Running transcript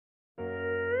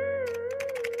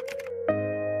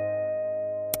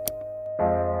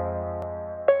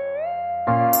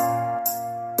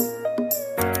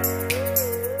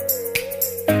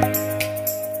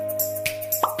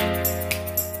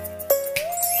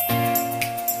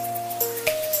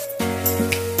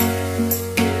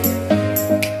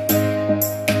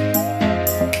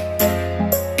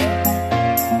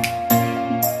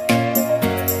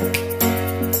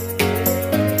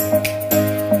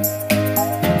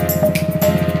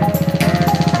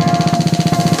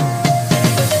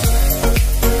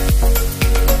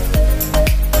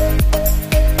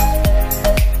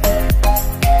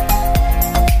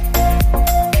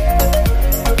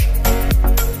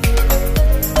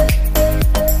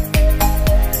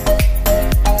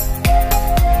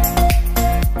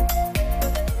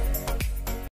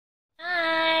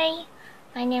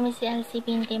si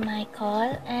Binti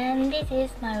Michael, and this is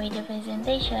my video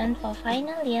presentation for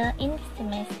final year in this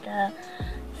semester.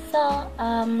 So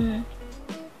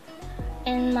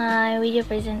in my video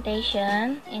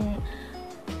presentation,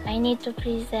 I need to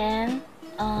present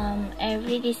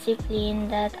every discipline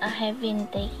that I have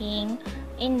been taking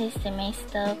in this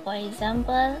semester. For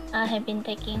example, I have been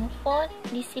taking 4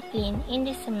 disciplines in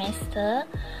this semester,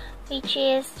 which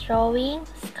is drawing,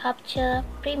 sculpture,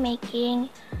 printmaking,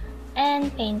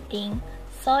 and painting.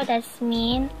 So that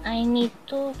means I need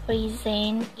to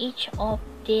present each of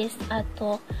these out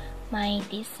of my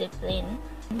discipline.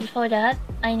 Before that,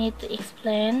 I need to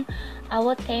explain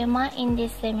our theme in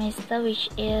this semester, which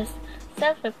is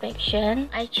self-reflection.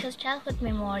 I choose childhood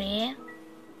memory,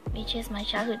 which is my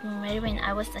childhood memory when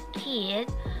I was a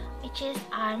kid, which is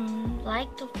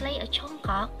like to play a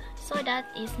chongkak. So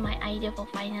that is my idea for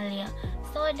final year.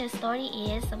 So the story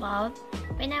is about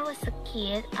when I was a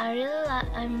kid, I really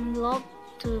love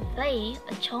to play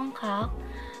a chongkak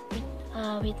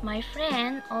with my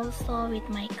friend, also with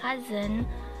my cousin.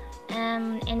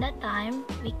 And in that time,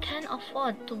 we can't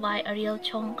afford to buy a real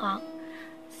chongkak.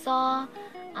 So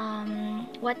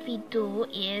what we do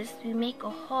is we make a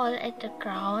hole at the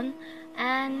ground,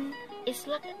 and it's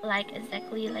look like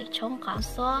exactly like chongkak.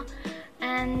 So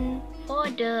and for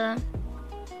the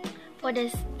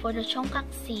chongkak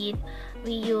seed,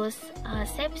 we use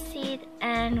sap seed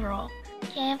and rock.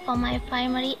 Okay, for my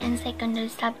primary and secondary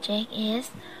subject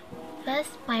is,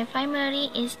 first my primary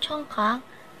is chongkak.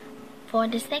 For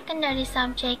the secondary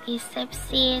subject is sap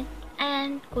seed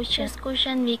and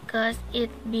cushion because it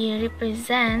be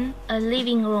represent a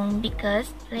living room,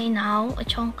 because right now a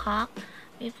chongkak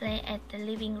we play at the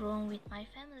living room with my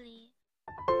family.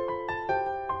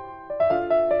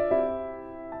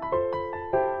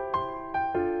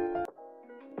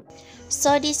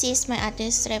 So this is my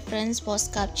artist reference for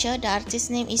sculpture. The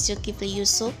artist name is Zulkifli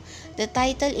Yusuf. The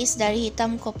title is Dari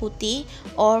Hitam ke Putih,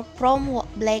 or From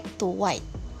Black to White.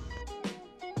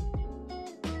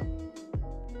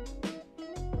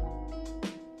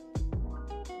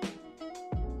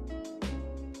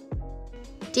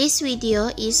 This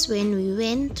video is when we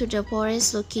went to the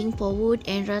forest looking for wood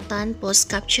and rattan for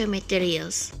sculpture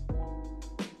materials.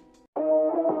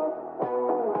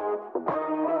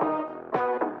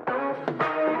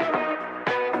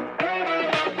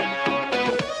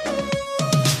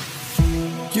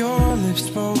 Your lips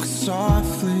spoke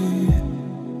softly.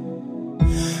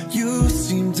 You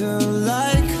seemed to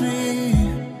like me.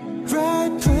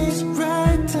 Right place,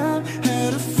 right time.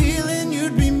 Had a feeling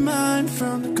you'd be mine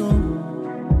from the go.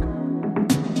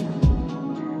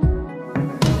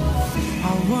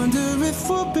 I wonder if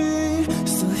we'll be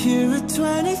still here at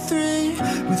 23,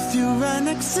 with you right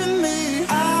next to me.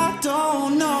 I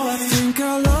don't know, I think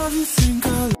I love you, think I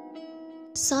love.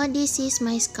 So this is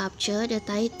my sculpture. The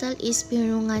title is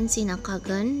Pirungan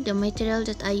Sinakagan. The material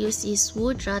that I use is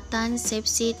wood, rattan, sap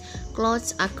seed,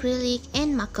 cloth, acrylic,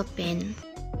 and marker pen.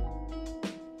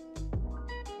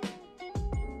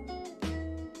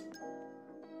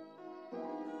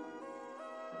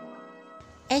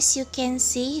 As you can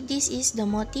see, this is the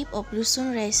motif of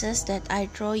dusun races that I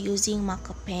draw using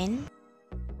marker pen.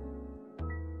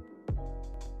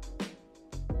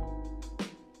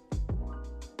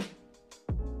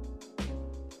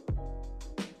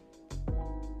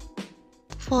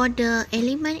 For the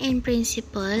element and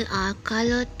principle are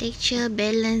color, texture,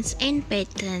 balance, and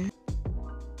pattern.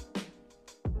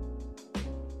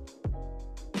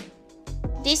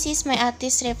 This is my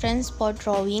artist reference for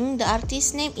drawing. The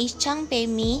artist name is Chang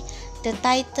Pei-mi. The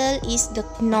title is The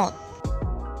Knot.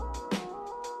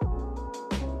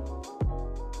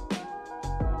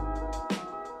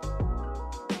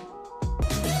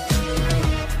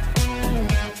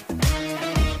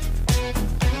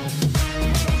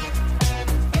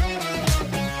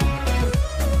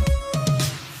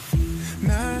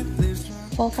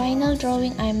 For final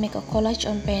drawing, I make a collage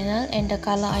on panel, and the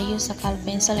color I use a color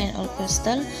pencil and oil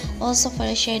pastel. Also for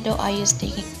the shadow, I use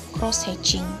technique cross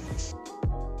hatching.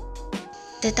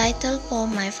 The title for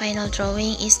my final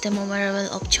drawing is The Memorial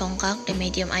of Chongkak. The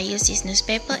medium I use is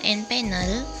newspaper and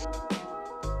panel.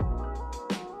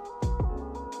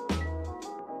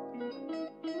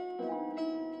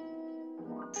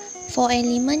 For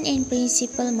element and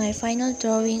principle, my final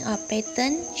drawing are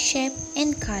pattern, shape,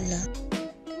 and color.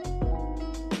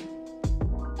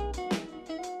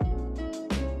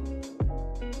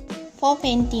 For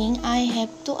painting, I have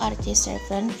 2 artist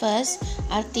reference. First,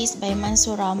 artist by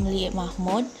Mansur Ramli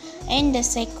Mahmud, and the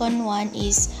second one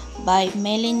is by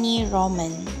Melanie Roman.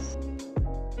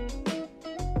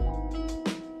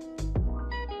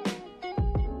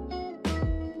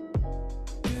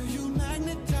 You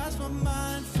magnetize my mind.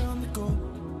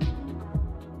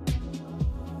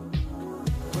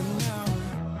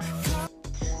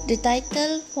 The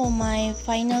title for my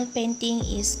final painting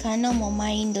is Kano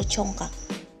Momain do Chongkak.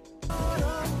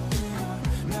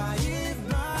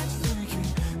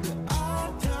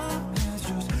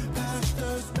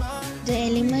 The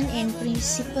element and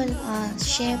principle are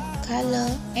shape,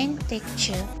 color, and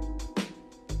texture.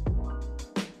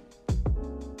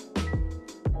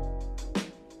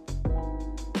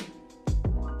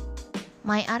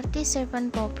 My artist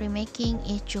servant for premaking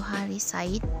is Johari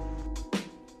Said.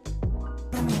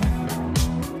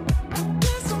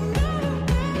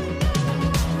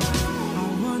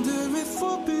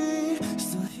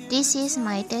 This is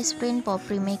my test print for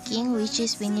premaking, which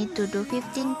is we need to do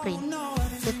 15 print.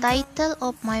 The title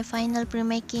of my final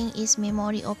premaking is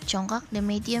Memory of Chongkak. The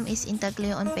medium is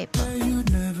intaglio on paper.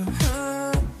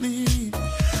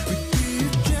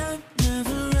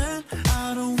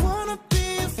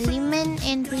 Element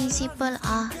and principle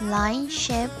are line,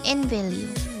 shape, and value.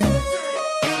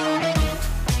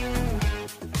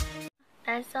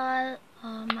 That's all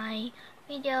my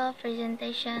video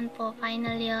presentation for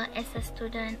final year as a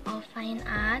student of fine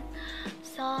art.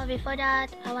 So before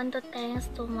that, I want to thanks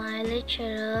to my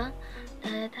lecturer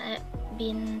that have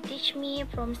been teach me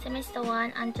from semester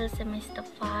 1 until semester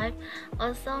 5.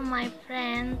 Also my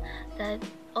friend that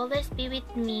always be with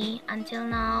me until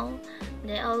now.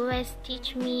 They always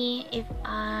teach me if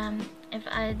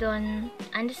I don't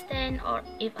understand or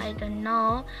if I don't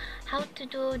know how to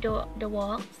do the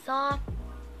work. So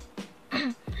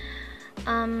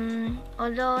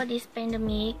although this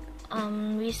pandemic,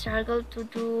 we struggle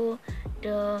to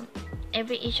do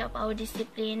every each of our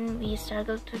discipline. We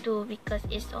struggle to do because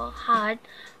it's so hard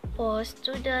for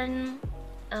student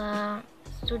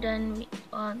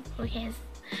who has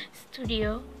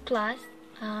studio class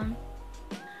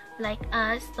like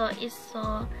us. So it's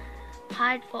so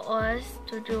hard for us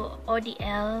to do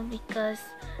ODL because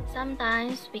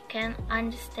sometimes we can't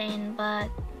understand, but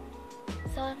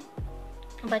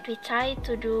we try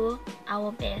to do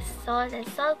our best. So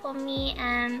that's all for me,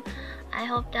 and I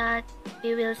hope that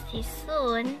we will see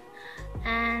soon,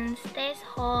 and stay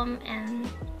home and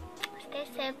stay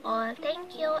safe all.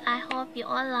 Thank you. I hope you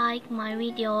all like my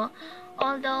video,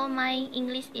 although my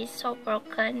English is so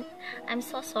broken. I'm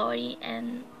so sorry,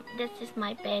 and this is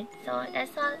my bad. So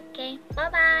that's all. Okay,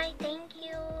 bye bye. Thank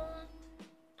you.